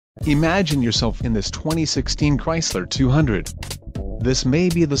Imagine yourself in this 2016 Chrysler 200. This may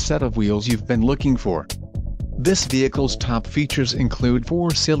be the set of wheels you've been looking for. This vehicle's top features include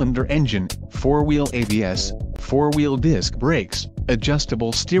 4-cylinder engine, 4-wheel ABS, 4-wheel disc brakes,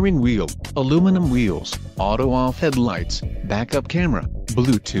 adjustable steering wheel, aluminum wheels, auto-off headlights, backup camera,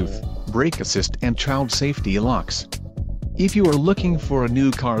 Bluetooth, brake assist and child safety locks. If you are looking for a new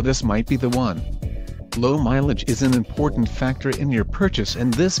car, this might be the one. Low mileage is an important factor in your purchase,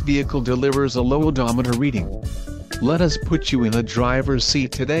 and this vehicle delivers a low odometer reading. Let us put you in the driver's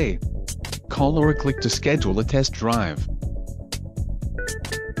seat today. Call or click to schedule a test drive.